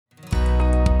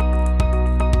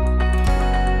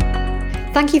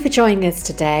Thank you for joining us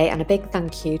today, and a big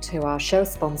thank you to our show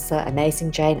sponsor,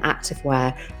 Amazing Jane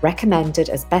Activewear, recommended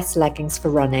as best leggings for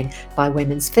running by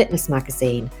Women's Fitness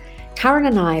magazine. Karen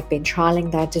and I have been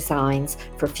trialling their designs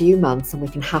for a few months and we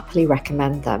can happily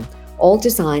recommend them. All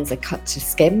designs are cut to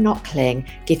skim, not cling,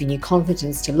 giving you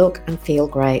confidence to look and feel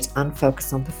great and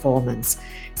focus on performance.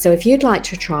 So if you'd like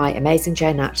to try Amazing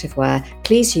Jane Activewear,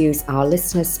 please use our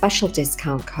listeners' special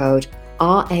discount code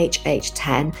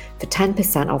RHH10 for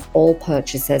 10% off all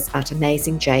purchases at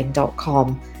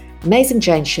AmazingJane.com. Amazing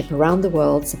Jane ship around the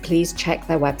world, so please check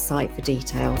their website for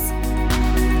details.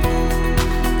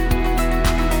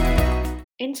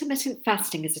 Intermittent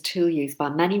fasting is a tool used by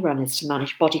many runners to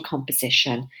manage body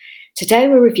composition. Today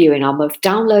we're reviewing our most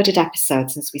downloaded episode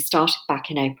since we started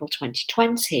back in April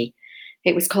 2020.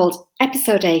 It was called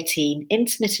Episode 18,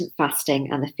 Intermittent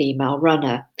Fasting and the Female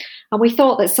Runner. And we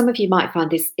thought that some of you might find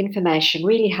this information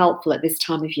really helpful at this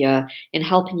time of year in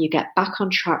helping you get back on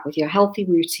track with your healthy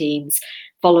routines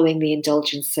following the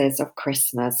indulgences of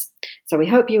Christmas. So we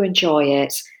hope you enjoy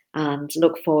it and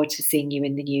look forward to seeing you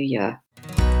in the new year.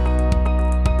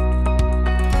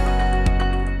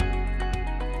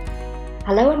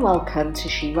 Hello and welcome to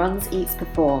She Runs, Eats,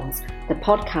 Performs, the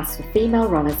podcast for female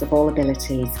runners of all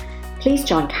abilities. Please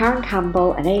join Karen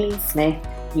Campbell and Aileen Smith,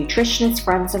 nutritionists,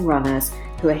 friends and runners,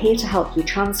 who are here to help you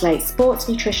translate sports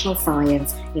nutritional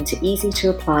science into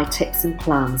easy-to-apply tips and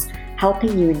plans,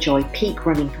 helping you enjoy peak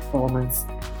running performance,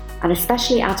 and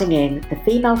especially adding in the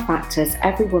female factors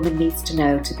every woman needs to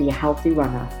know to be a healthy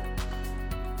runner.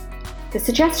 The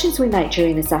suggestions we make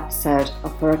during this episode are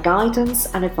for guidance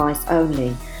and advice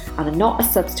only, and are not a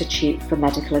substitute for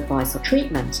medical advice or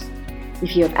treatment.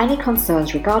 If you have any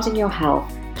concerns regarding your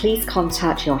health, please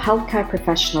contact your healthcare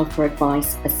professional for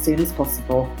advice as soon as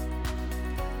possible.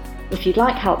 If you'd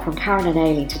like help from Karen and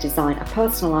Aileen to design a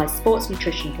personalised sports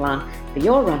nutrition plan for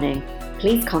your running,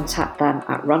 please contact them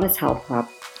at Runners Health Hub.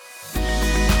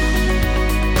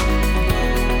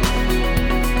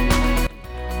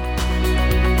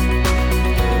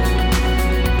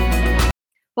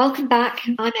 Welcome back.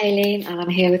 I'm Aileen and I'm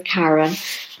here with Karen,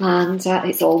 and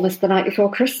it's almost the night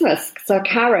before Christmas. So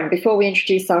Karen, before we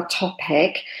introduce our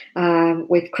topic,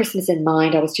 with Christmas in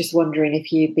mind, I was just wondering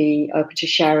if you'd be open to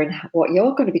sharing what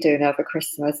you're going to be doing over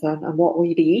Christmas and what will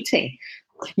you be eating?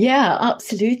 Yeah,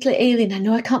 absolutely, Aileen. I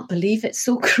know, I can't believe it's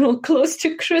so close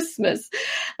to Christmas.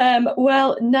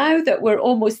 Well, now that we're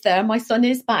almost there, my son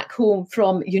is back home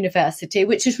from university,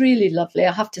 which is really lovely.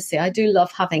 I have to say, I do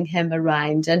love having him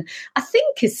around. And I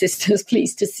think his sister's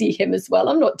pleased to see him as well.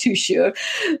 I'm not too sure.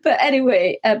 But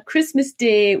anyway, Christmas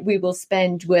Day, we will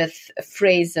spend with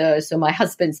Fraser, so my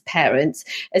husband's parents,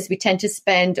 as we tend to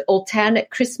spend alternate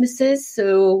Christmases.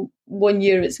 So one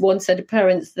year it's one set of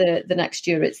parents, the next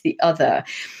year it's the other.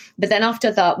 But then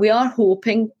after that, we are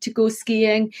hoping to go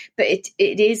skiing, but it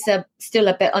is still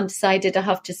a bit undecided, I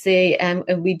have to say. And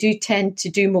we do tend to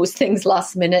do most things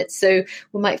last minute, so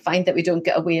we might find that we don't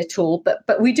get away at all.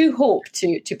 But we do hope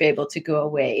to be able to go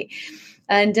away.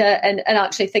 And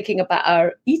actually thinking about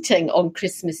our eating on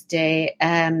Christmas Day,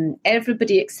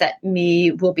 everybody except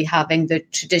me will be having the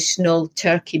traditional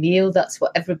turkey meal. That's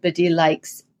what everybody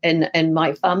likes in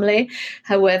my family.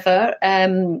 However,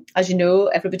 as you know,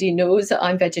 everybody knows that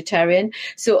I'm vegetarian.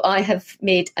 So I have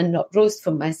made a nut roast for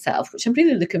myself, which I'm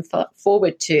really looking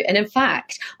forward to. And in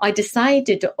fact, I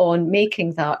decided on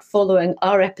making that following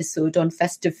our episode on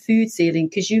festive foods, Aileen,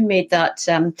 because you made that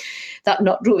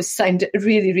nut roast sound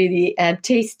really, really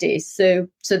tasty. So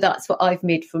that's what I've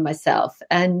made for myself.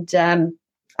 And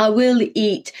I will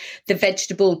eat the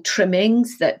vegetable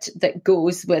trimmings that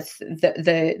goes with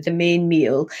the main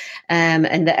meal,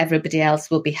 and that everybody else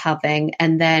will be having.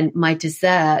 And then my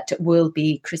dessert will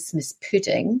be Christmas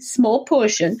pudding, small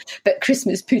portion, but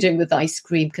Christmas pudding with ice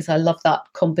cream, because I love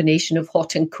that combination of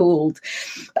hot and cold.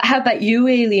 But how about you,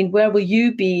 Aileen? Where will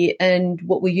you be and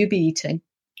what will you be eating?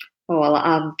 Oh, well,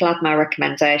 I'm glad my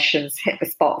recommendations hit the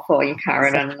spot for you,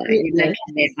 Karen, and you're making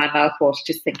me in my mouth water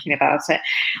just thinking about it.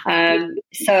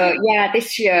 So, yeah,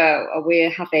 this year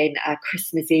we're having a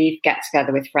Christmas Eve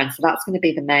get-together with friends, so that's going to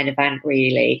be the main event,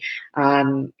 really.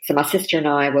 So my sister and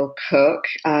I will cook,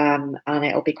 and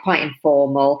it'll be quite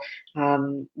informal.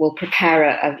 We'll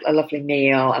prepare a lovely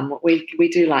meal, and we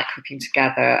do like cooking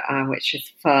together, which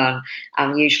is fun.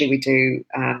 And usually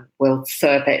we'll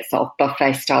serve it sort of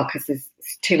buffet style because there's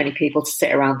too many people to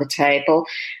sit around the table.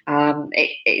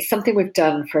 It's something we've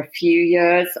done for a few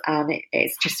years, and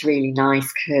it's just really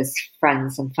nice because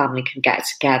friends and family can get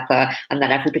together and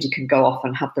then everybody can go off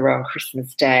and have their own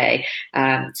Christmas day.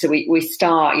 So we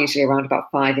start usually around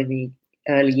about 5 in the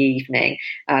early evening.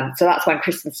 So that's when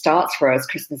Christmas starts for us.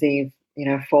 Christmas Eve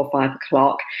 4 or 5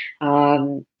 o'clock.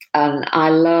 And I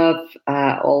love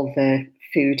all the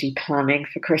foodie planning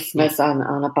for Christmas, and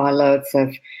I buy loads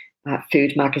of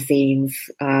food magazines,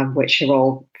 which are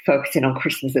all focusing on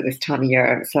Christmas at this time of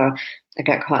year. So I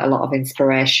get quite a lot of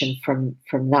inspiration from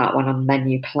that when I'm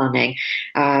menu planning.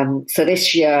 So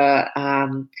this year,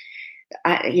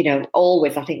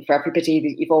 always, I think for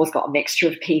everybody, you've always got a mixture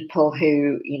of people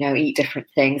who, eat different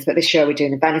things. But this year we're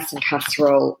doing a venison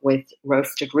casserole with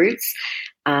roasted roots.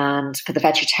 And for the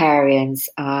vegetarians,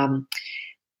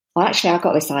 well, actually, I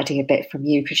got this idea a bit from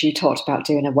you because you talked about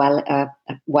doing a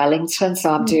Wellington. So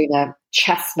I'm doing a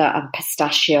chestnut and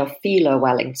pistachio phyllo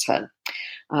Wellington.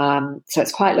 So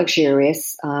it's quite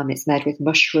luxurious. It's made with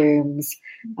mushrooms,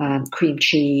 cream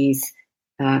cheese,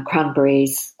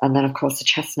 cranberries, and then of course the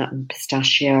chestnut and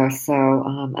pistachio. So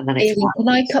and then it's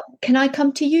can I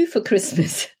come to you for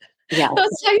Christmas? Yeah, that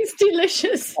sounds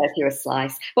delicious. Give you a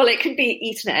slice. Well, it can be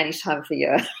eaten at any time of the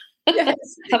year. Yes.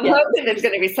 I'm hoping there's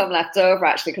going to be some left over,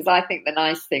 actually, because I think the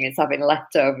nice thing is having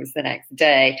leftovers the next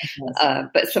day. Yes.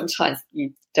 But sometimes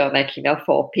you don't make enough,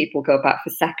 or people go back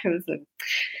for seconds. And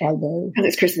I know. Because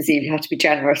it's Christmas Eve, you have to be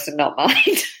generous and not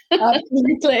mind.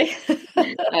 Absolutely.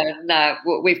 And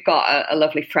we've got a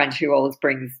lovely friend who always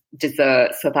brings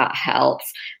dessert, so that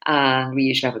helps. And we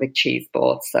usually have a big cheese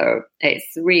board, so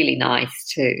it's really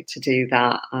nice to do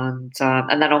that. And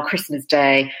then on Christmas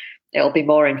Day, it'll be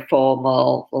more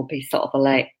informal. There'll be sort of a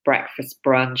late breakfast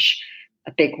brunch,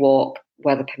 a big walk,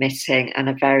 weather permitting, and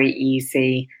a very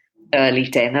easy early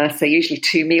dinner. So usually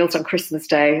 2 meals on Christmas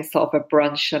Day, sort of a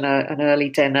brunch and an early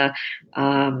dinner.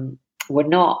 We're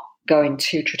not going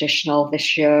too traditional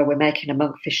this year. We're making a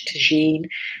monkfish tagine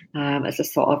as a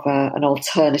sort of an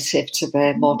alternative to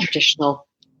the more traditional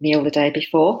meal the day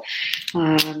before.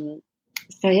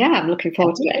 So yeah, I'm looking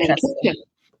forward to getting in the kitchen.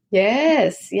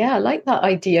 Yes, yeah, I like that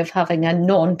idea of having a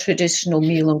non-traditional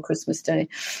meal on Christmas Day.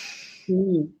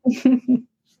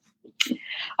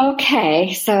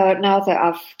 Okay, so now that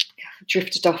I've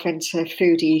drifted off into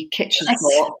foodie kitchen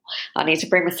talk, I need to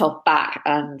bring myself back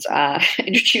and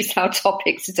introduce our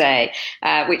topic today,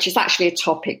 which is actually a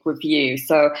topic review.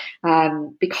 So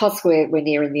because we're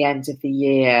nearing the end of the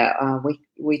year,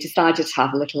 we decided to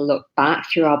have a little look back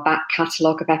through our back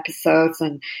catalogue of episodes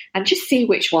and just see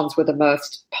which ones were the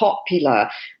most popular.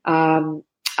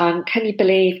 And can you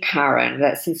believe, Karen,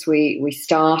 that since we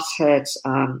started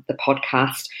the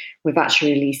podcast, we've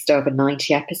actually released over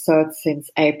 90 episodes since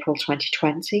April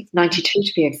 2020, 92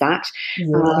 to be exact.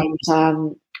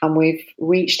 And we've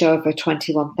reached over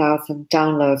 21,000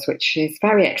 downloads, which is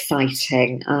very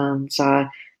exciting. And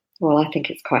well, I think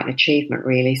it's quite an achievement,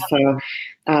 really. So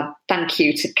thank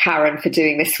you to Karen for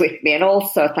doing this with me. And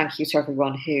also thank you to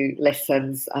everyone who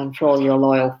listens and for all your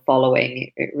loyal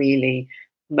following. It really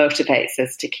motivates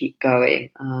us to keep going.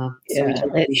 So we do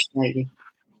appreciate you.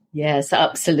 Yes,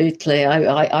 absolutely.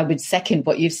 I would second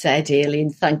what you've said, Aileen.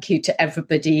 Thank you to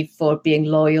everybody for being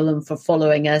loyal and for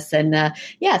following us. And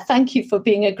thank you for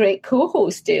being a great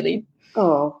co-host, Aileen.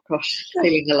 Oh, gosh,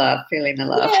 feeling the love.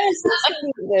 Yes,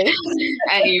 absolutely.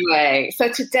 Anyway, so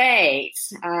to date,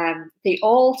 the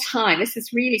all-time, this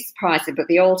is really surprising, but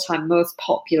the all-time most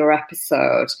popular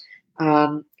episode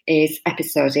is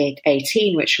episode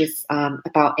 18, which was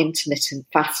about intermittent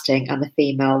fasting and the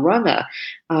female runner.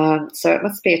 So it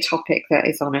must be a topic that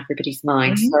is on everybody's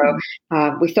mind. Mm-hmm.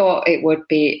 So we thought it would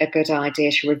be a good idea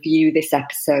to review this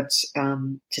episode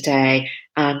today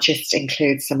and just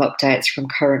include some updates from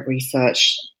current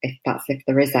research, if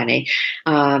there is any.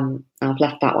 I've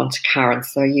left that one to Karen,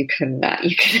 so you can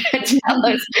tell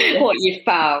us what you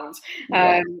found.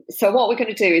 So what we're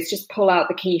going to do is just pull out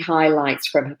the key highlights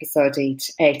from episode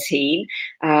 18,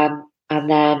 and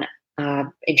then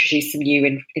introduce some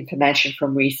new information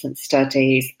from recent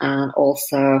studies, and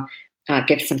also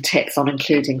give some tips on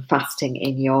including fasting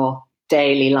in your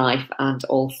daily life and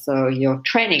also your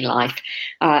training life.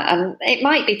 And it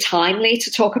might be timely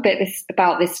to talk a bit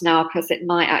about this now, because it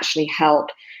might actually help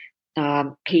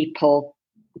people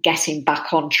getting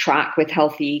back on track with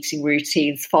healthy eating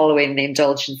routines following the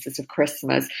indulgences of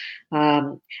Christmas.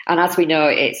 And as we know,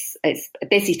 it's a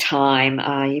busy time.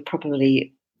 You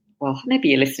probably, well, maybe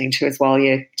you're listening to us while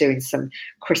you're doing some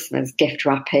Christmas gift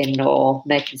wrapping or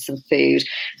making some food.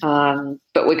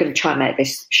 But we're going to try and make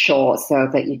this short so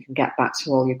that you can get back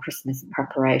to all your Christmas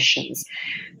preparations.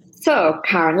 So,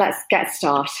 Karen, let's get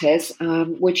started.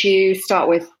 Would you start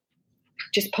with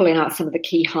just pulling out some of the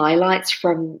key highlights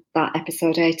from that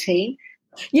episode 18?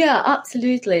 Yeah,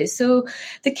 absolutely. So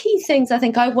the key things I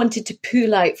think I wanted to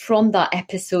pull out from that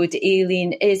episode,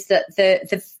 Aileen, is that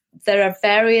the there are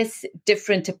various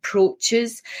different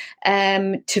approaches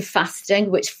to fasting,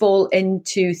 which fall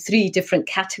into 3 different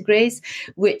categories,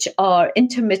 which are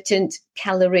intermittent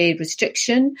calorie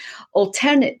restriction,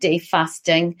 alternate day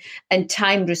fasting, and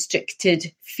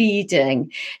time-restricted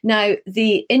feeding. Now,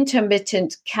 the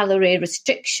intermittent calorie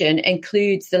restriction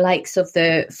includes the likes of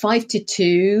the 5 to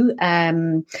 2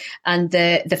 and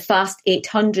the fast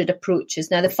 800 approaches.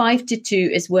 Now, the 5 to 2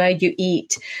 is where you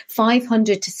eat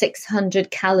 500 to 600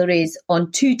 calories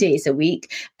on 2 days a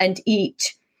week and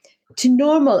eat to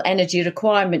normal energy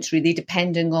requirements, really,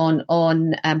 depending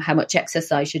on how much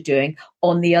exercise you're doing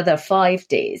on the other 5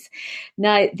 days.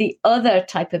 Now, the other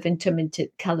type of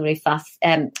intermittent calorie fast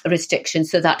restriction,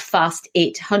 so that fast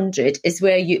 800, is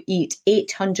where you eat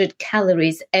 800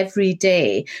 calories every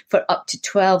day for up to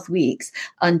 12 weeks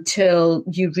until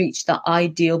you reach the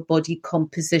ideal body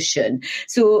composition.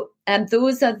 So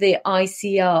those are the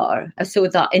ICR, so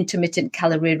that intermittent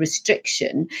calorie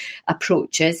restriction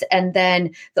approaches. And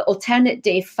then the alternate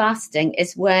day fasting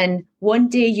is when one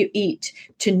day you eat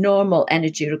to normal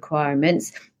energy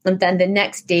requirements, and then the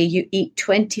next day you eat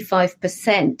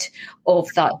 25% of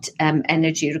that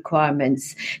energy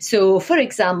requirements. So, for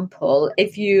example,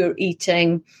 if you're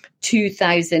eating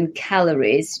 2,000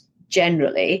 calories,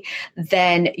 generally,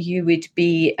 then you would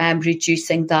be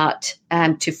reducing that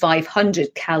to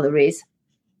 500 calories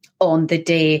on the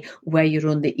day where you're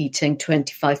only eating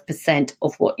 25%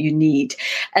 of what you need.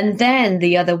 And then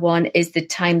the other one is the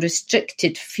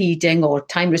time-restricted feeding or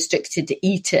time-restricted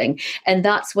eating. And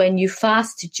that's when you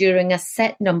fast during a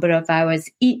set number of hours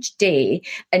each day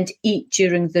and eat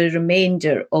during the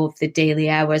remainder of the daily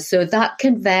hours. So that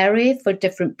can vary for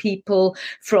different people,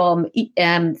 from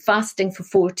fasting for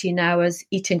 14 hours,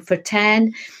 eating for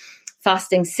 10,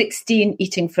 fasting 16,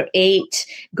 eating for 8,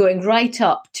 going right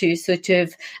up to sort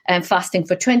of fasting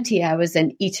for 20 hours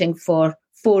and eating for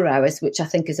 4 hours, which I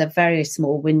think is a very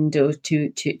small window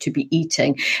to be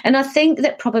eating. And I think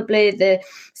that probably the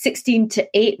 16 to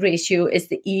 8 ratio is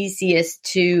the easiest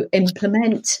to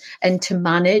implement and to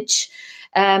manage.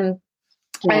 And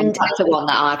that's the one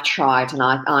that I've tried, and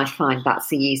I find that's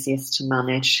the easiest to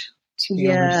manage.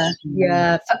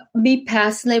 Yeah. For me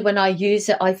personally, when I use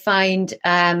it, I find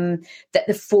that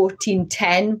the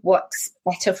 14-10 works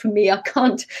better for me.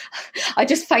 I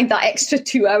just find that extra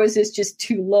 2 hours is just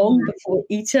too long before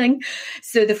eating.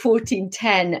 So the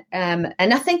 14-10, and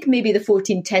I think maybe the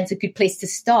 14-10 is a good place to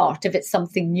start if it's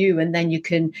something new, and then you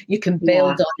can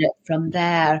build on it from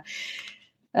there.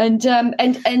 And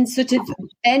sort of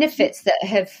benefits that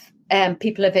have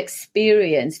people have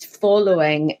experienced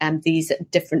following these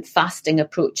different fasting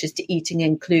approaches to eating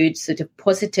include sort of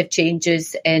positive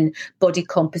changes in body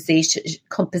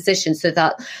composition, so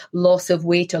that loss of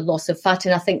weight or loss of fat.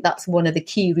 And I think that's one of the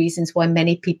key reasons why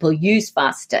many people use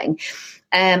fasting.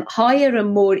 Higher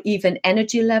and more even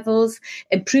energy levels,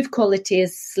 improved quality of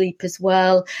sleep as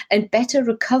well, and better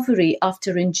recovery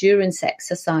after endurance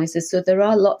exercises. So there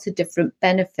are lots of different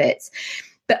benefits.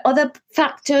 But other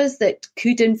factors that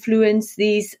could influence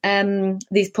these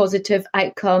positive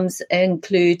outcomes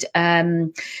include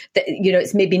that,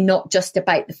 it's maybe not just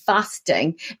about the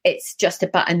fasting, it's just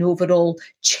about an overall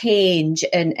change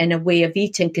in a way of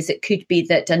eating, because it could be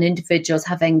that an individual's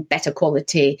having better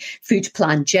quality food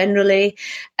plan generally,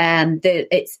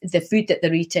 it's the food that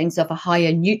they're eating is of a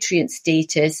higher nutrient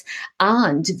status,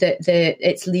 and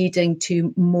it's leading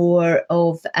to more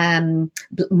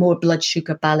blood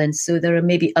sugar balance. So there are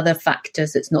maybe other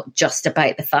factors. It's not just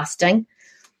about the fasting.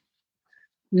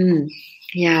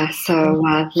 Yeah, so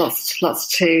lots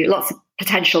of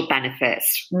potential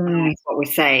benefits. Is what we're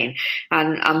saying,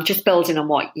 and I'm just building on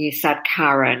what you said,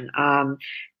 Karen.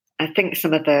 I think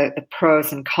some of the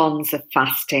pros and cons of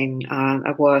fasting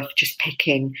are worth just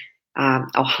picking or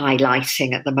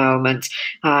highlighting at the moment.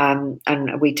 And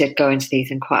we did go into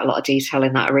these in quite a lot of detail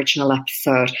in that original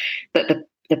episode. But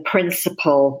the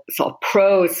principal sort of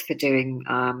pros for doing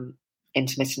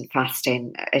intermittent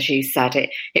fasting, as you said,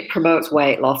 it promotes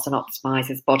weight loss and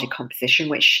optimizes body composition,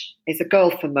 which is a goal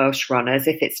for most runners.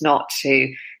 If it's not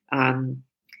to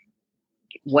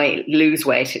lose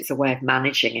weight, it's a way of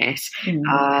managing it.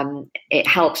 It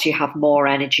helps you have more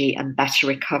energy and better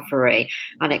recovery,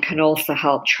 and it can also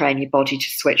help train your body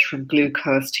to switch from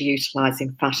glucose to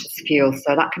utilizing fat as fuel.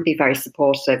 So that can be very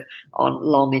supportive on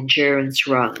long endurance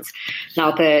runs.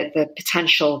 Now, the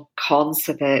potential cons,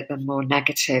 so the more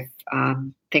negative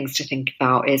things to think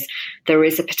about, is there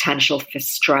is a potential for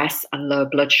stress and low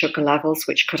blood sugar levels,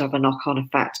 which could have a knock-on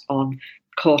effect on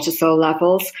cortisol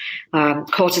levels.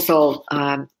 Cortisol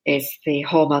is the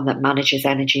hormone that manages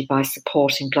energy by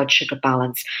supporting blood sugar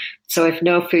balance. So if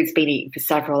no food's been eaten for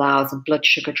several hours and blood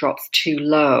sugar drops too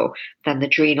low, then the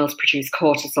adrenals produce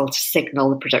cortisol to signal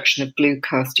the production of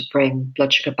glucose to bring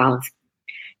blood sugar balance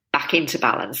back into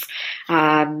balance.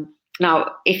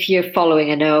 Now, if you're following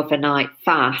an overnight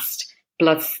fast,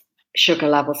 blood sugar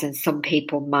levels in some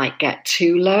people might get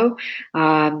too low,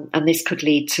 and this could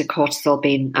lead to cortisol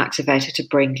being activated to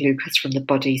bring glucose from the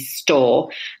body's store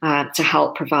to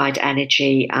help provide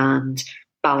energy and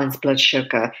balance blood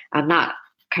sugar. And that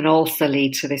can also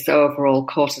lead to this overall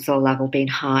cortisol level being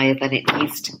higher than it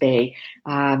needs to be,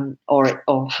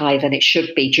 or higher than it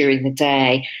should be during the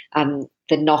day. And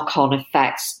the knock-on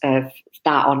effects of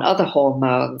that on other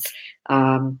hormones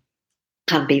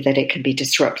can be that it can be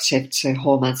disruptive to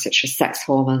hormones such as sex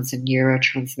hormones and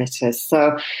neurotransmitters.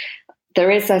 So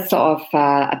there is a sort of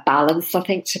a balance, I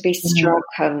think, to be struck.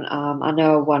 And I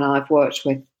know when I've worked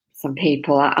with some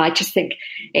people, I just think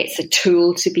it's a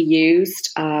tool to be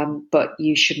used, but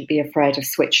you shouldn't be afraid of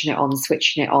switching it on,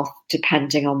 switching it off,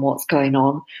 depending on what's going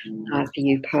on for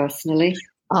you personally.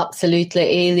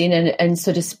 Absolutely, Aileen, and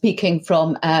sort of speaking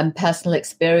from personal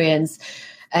experience,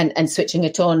 and switching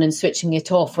it on and switching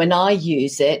it off. When I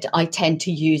use it, I tend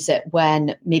to use it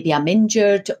when maybe I'm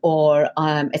injured or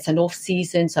it's an off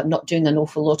season, so I'm not doing an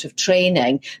awful lot of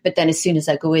training. But then as soon as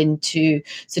I go into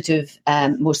sort of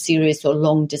more serious or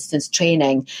long distance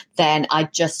training, then I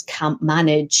just can't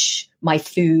manage my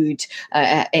food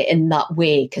in that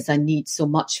way because I need so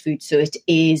much food. So it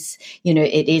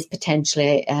is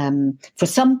potentially for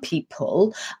some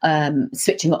people,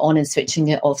 switching it on and switching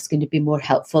it off is going to be more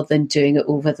helpful than doing it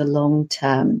over the long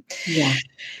term. Yeah.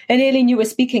 And Aileen, you were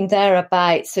speaking there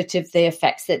about sort of the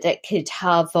effects that it could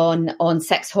have on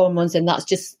sex hormones, and that's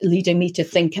just leading me to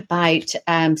think about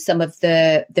some of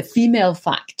the female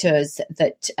factors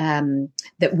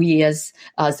that we as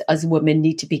women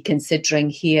need to be considering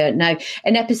here. Now,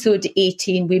 in episode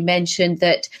 18, we mentioned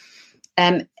that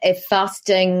if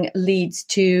fasting leads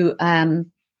to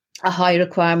a high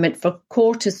requirement for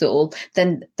cortisol,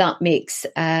 then that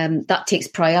takes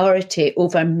priority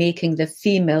over making the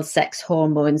female sex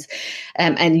hormones.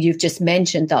 And you've just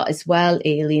mentioned that as well,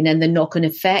 Aileen. And the knock-on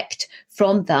effect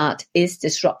from that is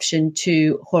disruption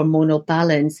to hormonal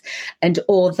balance, and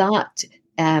all that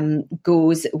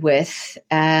goes with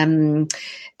and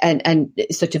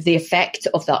sort of the effect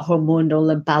of that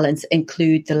hormonal imbalance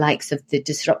include the likes of the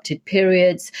disrupted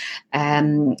periods,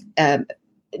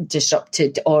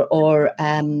 disrupted or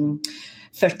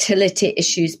fertility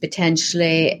issues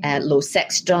potentially, low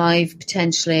sex drive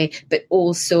potentially, but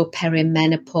also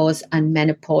perimenopause and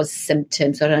menopause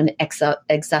symptoms or an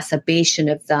exacerbation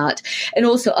of that, and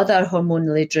also other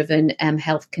hormonally driven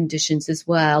health conditions as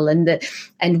well.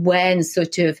 And when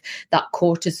sort of that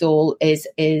cortisol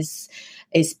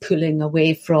is pulling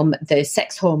away from the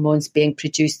sex hormones being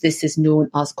produced, this is known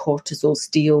as cortisol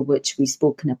steal, which we've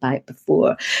spoken about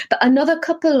before. But another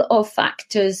couple of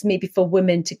factors maybe for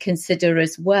women to consider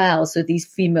as well, so these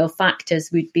female factors,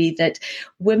 would be that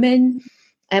women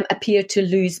appear to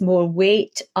lose more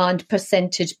weight and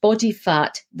percentage body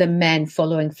fat than men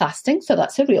following fasting. So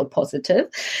that's a real positive.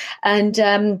 And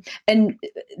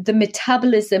the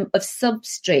metabolism of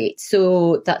substrate,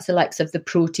 so that's the likes of the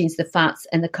proteins, the fats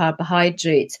and the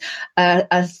carbohydrates,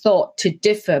 are thought to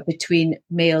differ between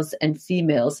males and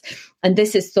females. And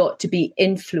this is thought to be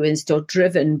influenced or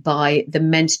driven by the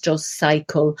menstrual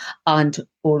cycle and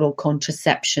oral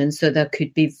contraception. So there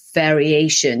could be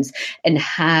variations in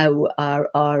how our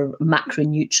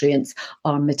macronutrients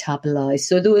are metabolized.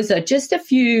 So those are just a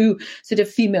few sort of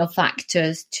female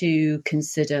factors to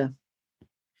consider.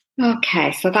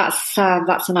 Okay, so that's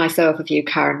a nice overview,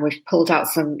 Karen. We've pulled out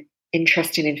some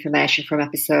interesting information from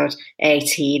episode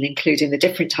 18, including the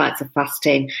different types of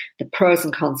fasting, the pros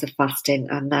and cons of fasting,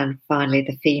 and then finally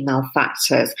the female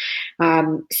factors.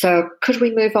 So could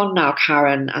we move on now,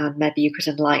 Karen, and maybe you could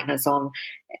enlighten us on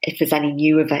if there's any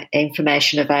new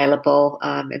information available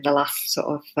in the last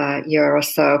sort of year or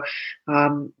so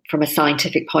from a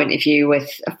scientific point of view, with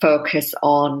a focus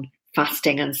on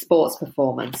fasting and sports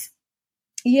performance.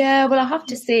 Yeah, well, I have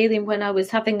to say, then, when I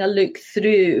was having a look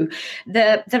through,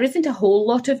 there isn't a whole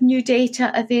lot of new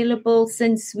data available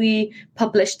since we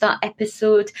published that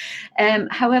episode.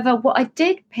 However, what I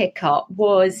did pick up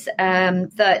was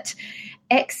that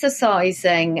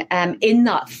exercising in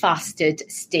that fasted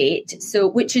state, so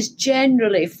which is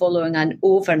generally following an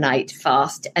overnight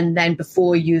fast and then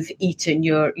before you've eaten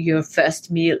your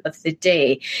first meal of the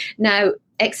day. Now,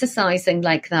 exercising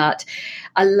like that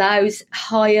allows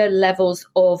higher levels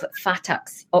of fat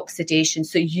oxidation,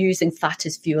 so using fat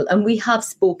as fuel. And we have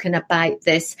spoken about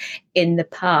this in the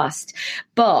past,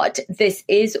 but this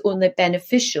is only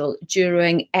beneficial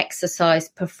during exercise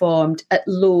performed at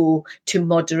low to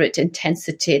moderate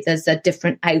intensity. There's a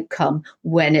different outcome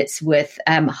when it's with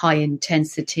high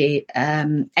intensity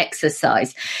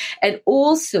exercise. And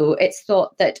also it's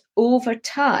thought that over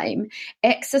time,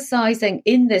 exercising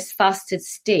in this fasted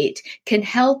state can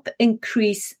help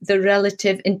increase the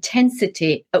relative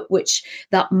intensity at which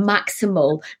that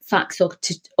maximal fat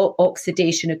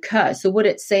oxidation occurs. So what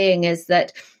it's saying is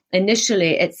that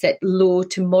initially it's at low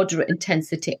to moderate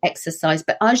intensity exercise,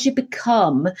 but as you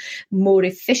become more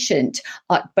efficient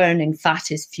at burning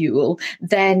fat as fuel,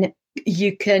 then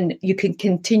you can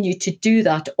continue to do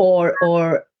that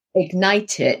or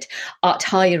ignite it at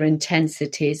higher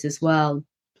intensities as well.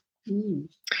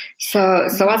 So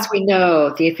as we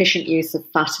know, the efficient use of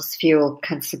fat as fuel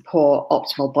can support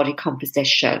optimal body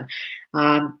composition,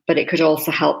 but it could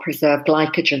also help preserve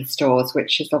glycogen stores,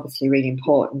 which is obviously really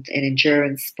important in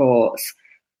endurance sports.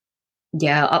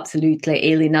 Yeah,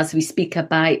 absolutely, Aileen, as we speak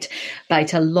about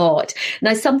a lot.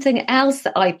 Now, something else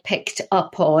that I picked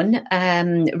up on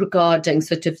regarding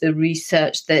sort of the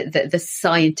research, the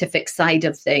scientific side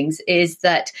of things, is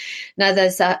that now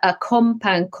there's a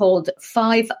compound called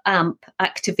 5-AMP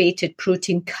activated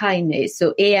protein kinase,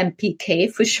 so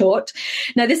AMPK for short.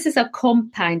 Now, this is a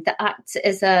compound that acts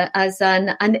as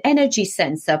an energy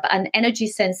sensor, but an energy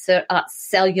sensor at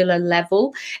cellular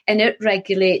level, and it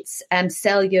regulates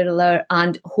cellular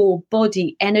and whole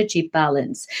body energy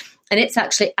balance. And it's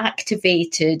actually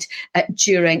activated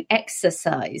during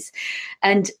exercise.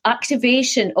 And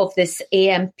activation of this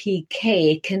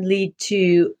AMPK can lead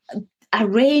to a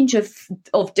range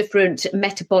of different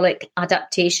metabolic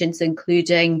adaptations,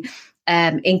 including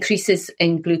increases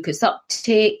in glucose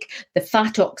uptake, the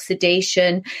fat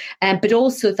oxidation, but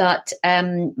also that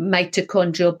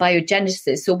mitochondrial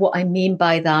biogenesis. So what I mean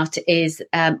by that is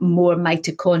more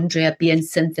mitochondria being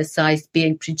synthesized,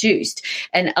 being produced.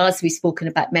 And as we've spoken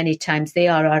about many times, they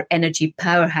are our energy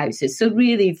powerhouses, so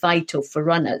really vital for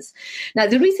runners. Now,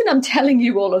 the reason I'm telling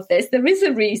you all of this, there is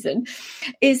a reason,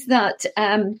 is that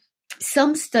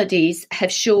some studies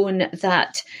have shown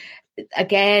that,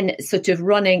 again, sort of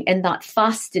running in that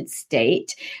fasted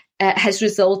state has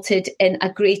resulted in a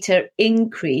greater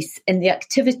increase in the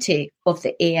activity of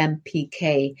the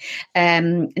AMPK.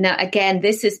 Now, again,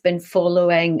 this has been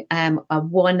following a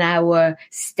 1-hour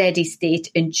steady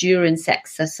state endurance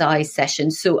exercise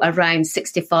session, so around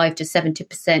 65 to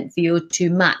 70% VO2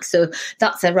 max. So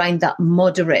that's around that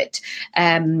moderate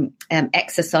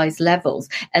exercise levels,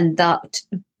 and that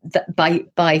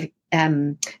by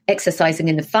exercising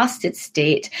in the fasted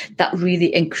state, that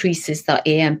really increases that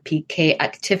AMPK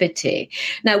activity.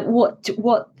 Now,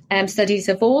 what studies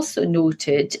have also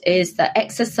noted is that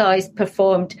exercise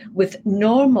performed with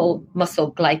normal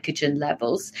muscle glycogen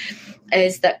levels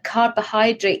is that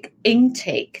carbohydrate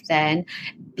intake then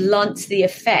blunts the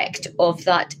effect of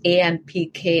that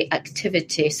AMPK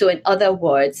activity. So in other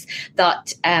words,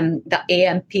 that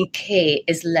AMPK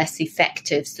is less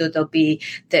effective. So there'll be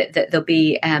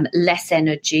less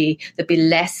energy, there'll be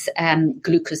less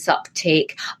glucose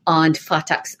uptake, and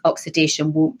fat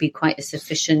oxidation won't be quite as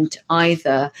efficient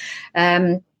either.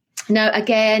 Now,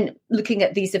 again, looking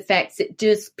at these effects, it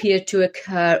does appear to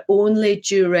occur only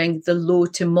during the low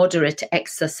to moderate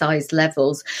exercise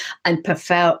levels and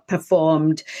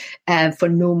performed for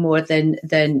no more than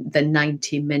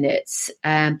 90 minutes.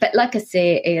 But like I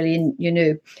say,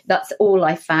 Aileen, that's all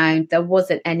I found. There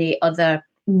wasn't any other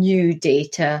new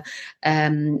data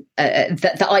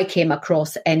that I came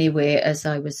across anyway as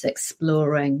I was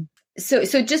exploring. So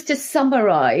just to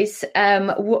summarize,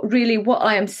 what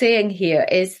I am saying here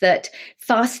is that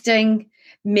fasting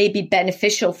may be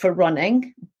beneficial for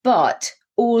running, but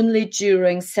only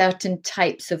during certain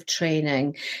types of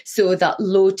training. So that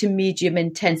low to medium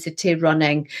intensity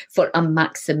running for a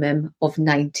maximum of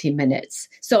 90 minutes.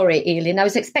 Sorry, Aileen, I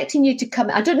was expecting you to come.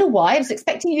 I don't know why. I was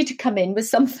expecting you to come in with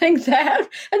something there.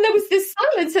 And there was this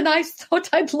silence and I thought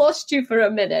I'd lost you for a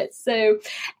minute. So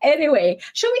anyway,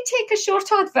 shall we take a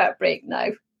short advert break now?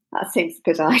 That seems a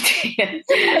good idea.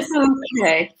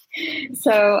 Okay.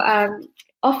 So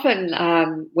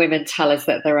often women tell us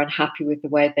that they're unhappy with the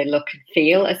way they look and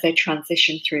feel as they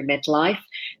transition through midlife,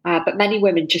 but many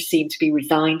women just seem to be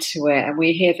resigned to it, and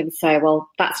we hear them say, well,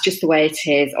 that's just the way it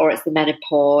is, or it's the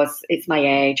menopause, it's my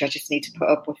age, I just need to put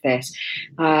up with it.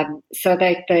 So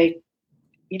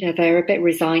they're a bit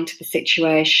resigned to the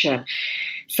situation.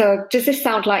 So does this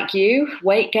sound like you?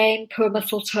 Weight gain, poor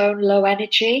muscle tone, low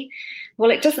energy? Well,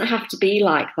 it doesn't have to be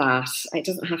like that. It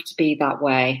doesn't have to be that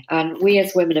way. And we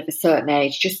as women of a certain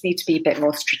age just need to be a bit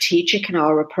more strategic in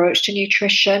our approach to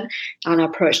nutrition and our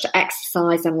approach to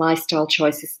exercise and lifestyle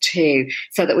choices too,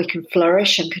 so that we can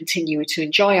flourish and continue to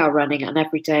enjoy our running and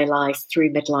everyday lives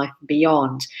through midlife and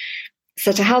beyond.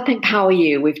 So to help empower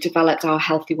you, we've developed our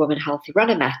Healthy Woman, Healthy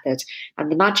Runner method.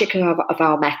 And the magic of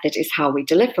our method is how we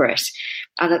deliver it.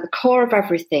 And at the core of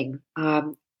everything,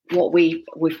 what we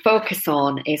focus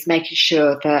on is making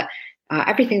sure that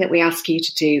everything that we ask you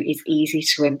to do is easy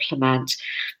to implement.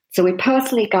 So we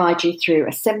personally guide you through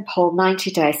a simple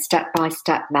 90-day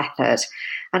step-by-step method.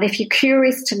 And if you're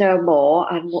curious to know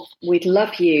more, and we'd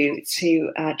love you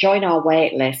to join our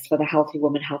wait list for the Healthy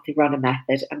Woman, Healthy Runner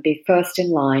method and be first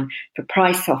in line for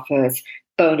price offers,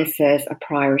 bonuses and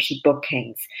priority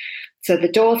bookings. So the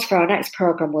doors for our next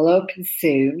program will open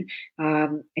soon.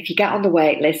 If you get on the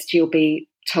wait list, you'll be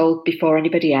told before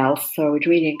anybody else, so we'd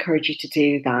really encourage you to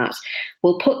do that.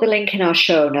 We'll put the link in our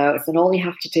show notes, and all you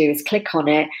have to do is click on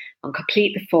it and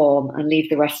complete the form and leave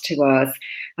the rest to us.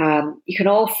 You can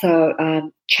also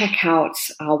check out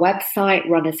our website,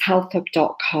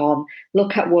 runnershealthup.com,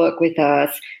 look at Work With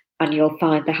Us, and you'll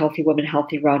find the Healthy Woman,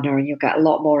 Healthy Runner, and you'll get a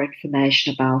lot more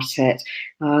information about it.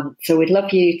 So we'd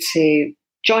love you to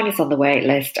join us on the wait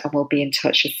list, and we'll be in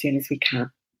touch as soon as we can.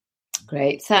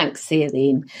 Great. Thanks,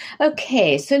 Aileen.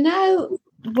 Okay, so now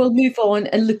we'll move on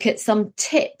and look at some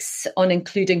tips on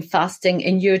including fasting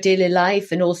in your daily life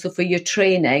and also for your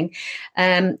training,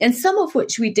 and some of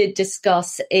which we did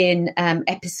discuss in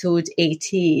episode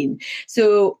 18.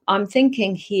 So I'm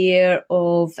thinking here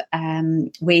of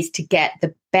ways to get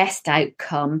the best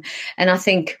outcome. And I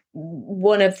think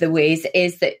one of the ways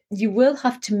is that you will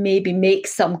have to maybe make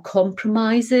some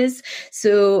compromises.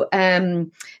 So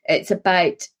it's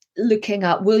about looking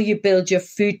at, will you build your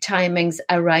food timings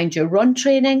around your run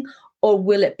training, or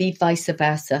will it be vice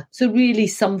versa? So really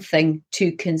something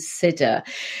to consider.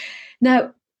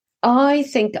 Now, I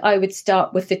think I would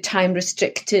start with the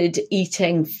time-restricted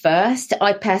eating first.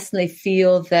 I personally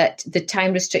feel that the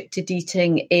time-restricted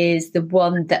eating is the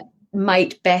one that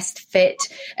might best fit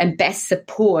and best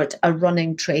support a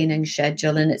running training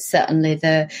schedule. And it's certainly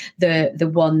the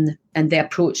one and the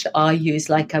approach that I use,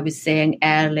 like I was saying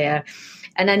earlier.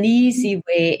 And an easy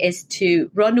way is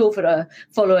to run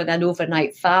following an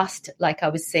overnight fast, like I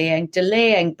was saying,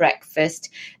 delaying breakfast,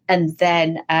 and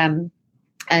then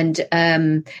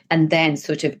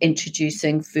sort of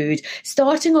introducing food,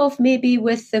 starting off maybe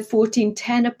with the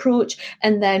 14-10 approach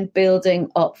and then building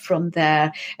up from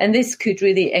there. And this could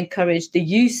really encourage the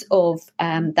use of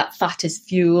that fat as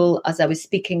fuel, as I was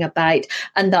speaking about,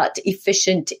 and that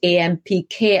efficient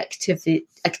AMPK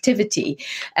activity,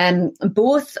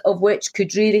 both of which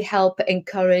could really help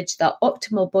encourage that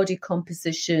optimal body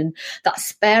composition, that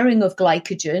sparing of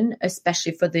glycogen,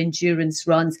 especially for the endurance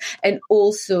runs, and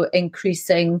also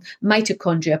increasing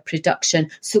mitochondria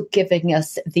production, so giving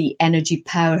us the energy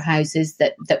powerhouses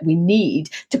that we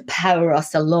need to power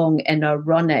us along in our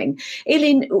running.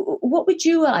 Aileen, what would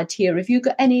you add here? Have you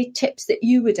got any tips that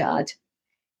you would add?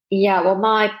 Yeah, well,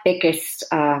 my biggest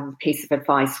piece of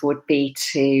advice would be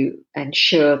to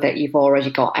ensure that you've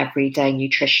already got everyday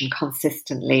nutrition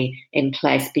consistently in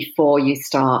place before you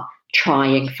start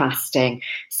trying fasting.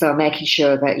 So making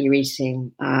sure that you're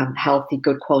eating healthy,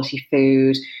 good quality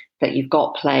food, that you've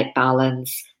got plate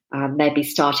balance, maybe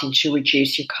starting to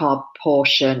reduce your carb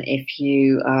portion if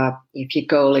your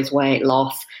goal is weight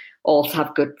loss. Also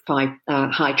have good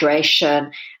hydration,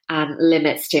 and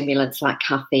limit stimulants like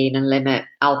caffeine, and limit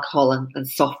alcohol and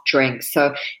soft drinks.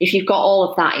 So if you've got all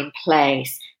of that in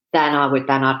place, then I would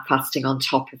then add fasting on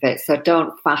top of it. So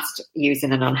don't fast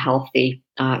using an unhealthy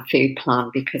food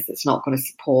plan, because it's not going to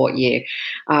support you.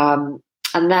 And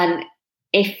then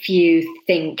if you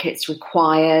think it's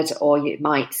required or it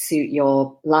might suit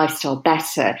your lifestyle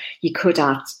better, you could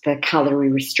add the calorie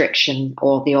restriction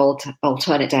or the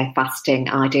alternate day fasting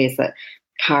ideas that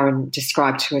Karen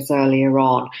described to us earlier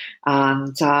on.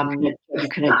 And you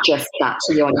can adjust that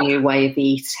to your new way of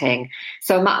eating.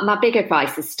 So my big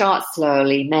advice is start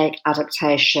slowly, make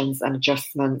adaptations and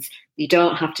adjustments. You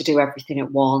don't have to do everything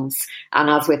at once. And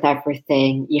as with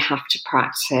everything, you have to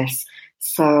practice.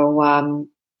 So,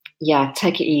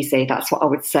 take it easy. That's what I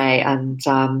would say. And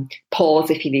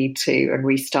pause if you need to, and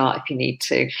restart if you need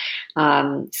to.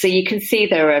 So you can see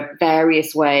there are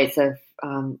various ways of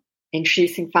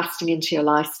introducing fasting into your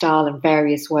lifestyle, and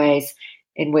various ways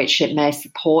in which it may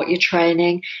support your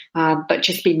training. But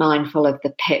just be mindful of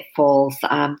the pitfalls.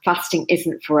 Fasting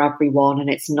isn't for everyone, and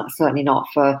it's certainly not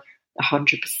for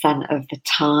 100% of the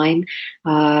time.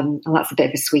 And that's a bit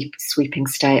of a sweeping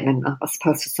statement. I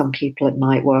suppose for some people it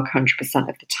might work 100%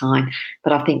 of the time,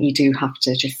 but I think you do have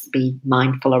to just be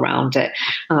mindful around it.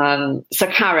 So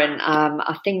Karen,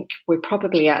 I think we're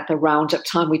probably at the roundup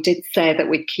time. We did say that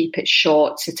we'd keep it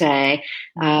short today.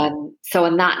 So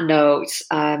on that note,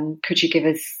 could you give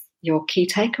us your key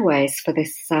takeaways for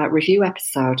this review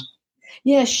episode?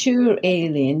 Yeah, sure,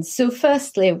 Aileen. So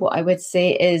firstly, what I would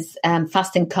say is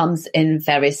fasting comes in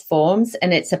various forms,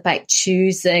 and it's about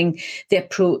choosing the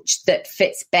approach that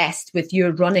fits best with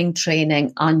your running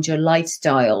training and your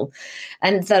lifestyle.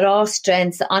 And there are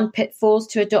strengths and pitfalls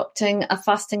to adopting a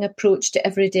fasting approach to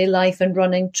everyday life and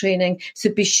running training.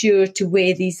 So be sure to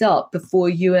weigh these up before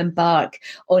you embark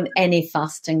on any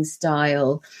fasting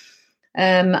style.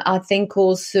 I think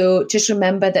also just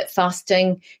remember that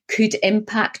fasting could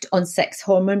impact on sex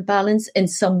hormone balance in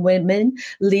some women,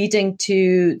 leading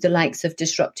to the likes of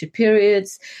disrupted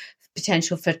periods,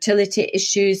 potential fertility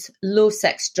issues, low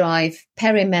sex drive,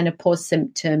 perimenopause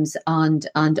symptoms, and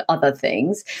other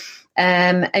things.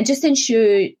 And just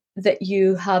ensure that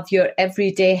you have your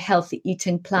everyday healthy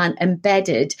eating plan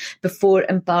embedded before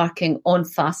embarking on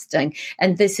fasting.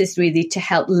 And this is really to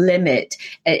help limit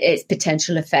its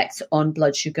potential effects on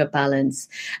blood sugar balance.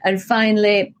 And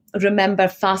finally, remember,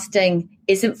 fasting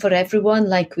isn't for everyone,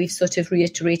 like we've sort of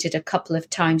reiterated a couple of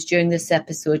times during this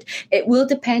episode. It will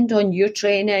depend on your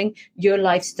training, your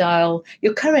lifestyle,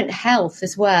 your current health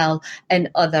as well, and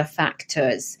other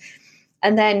factors.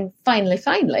 And then finally,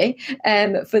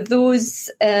 for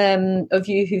those of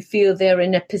you who feel they're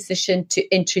in a position to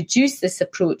introduce this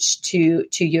approach to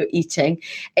your eating,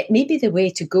 it may be the way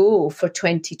to go for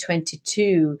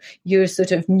 2022, your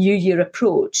sort of New Year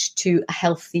approach to a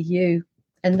healthy you.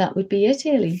 And that would be it,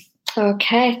 Aileen.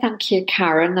 Okay, thank you,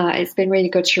 Karen. It's been really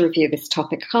good to review this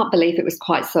topic. I can't believe it was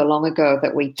quite so long ago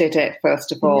that we did it,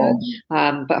 first of all,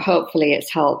 but hopefully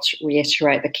it's helped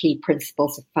reiterate the key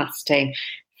principles of fasting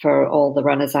for all the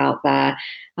runners out there.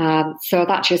 So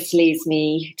that just leaves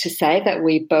me to say that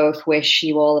we both wish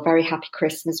you all a very happy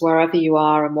Christmas wherever you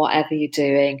are and whatever you're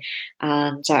doing.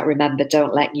 And remember,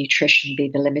 don't let nutrition be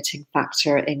the limiting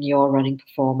factor in your running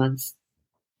performance.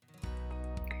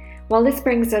 Well, this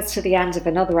brings us to the end of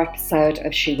another episode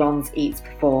of She Runs, Eats,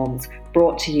 Performs,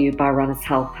 brought to you by Runners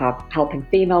Health Hub, helping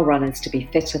female runners to be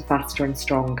fitter, faster and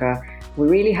stronger. We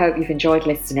really hope you've enjoyed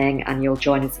listening and you'll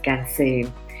join us again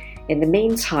soon. In the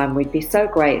meantime, we'd be so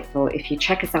grateful if you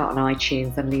check us out on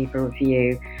iTunes and leave a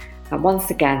review. And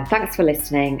once again, thanks for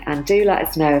listening, and do let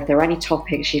us know if there are any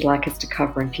topics you'd like us to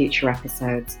cover in future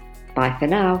episodes. Bye for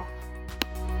now.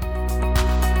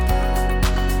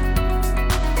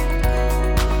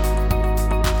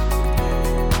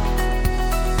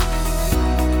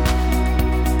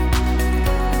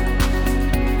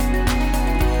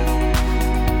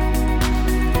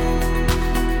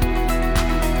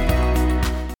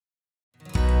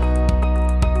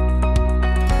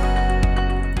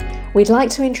 We'd like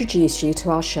to introduce you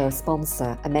to our show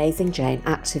sponsor, Amazing Jane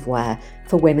Activewear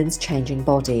for women's changing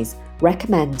bodies,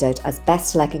 recommended as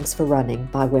best leggings for running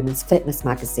by Women's Fitness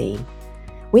magazine.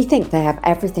 We think they have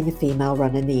everything a female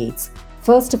runner needs.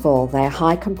 First of all, they are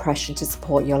high compression to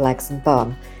support your legs and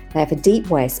bum. They have a deep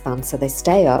waistband so they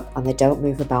stay up and they don't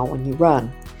move about when you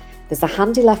run. There's a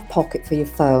handy left pocket for your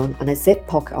phone and a zip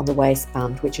pocket on the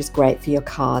waistband, which is great for your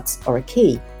cards or a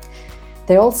key.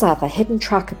 They also have a hidden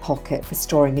tracker pocket for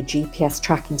storing a GPS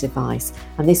tracking device,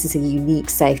 and this is a unique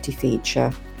safety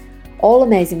feature. All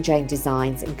Amazing Jane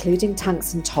designs, including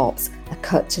tanks and tops, are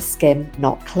cut to skim,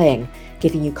 not cling,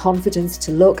 giving you confidence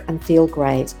to look and feel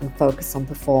great and focus on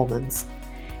performance.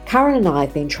 Karen and I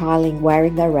have been trialling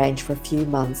wearing their range for a few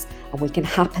months, and we can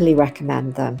happily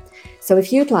recommend them. So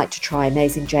if you'd like to try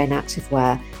Amazing Jane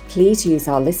Activewear, please use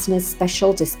our listeners'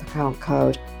 special discount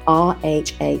code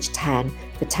RHH10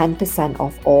 for 10%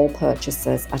 off all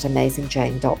purchases at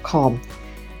AmazingJane.com.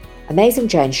 Amazing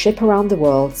Jane ship around the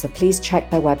world, so please check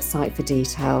their website for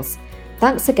details.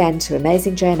 Thanks again to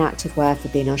Amazing Jane Activewear for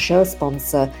being our show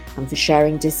sponsor and for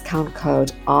sharing discount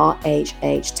code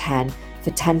RHH10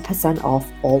 for 10%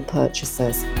 off all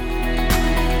purchases.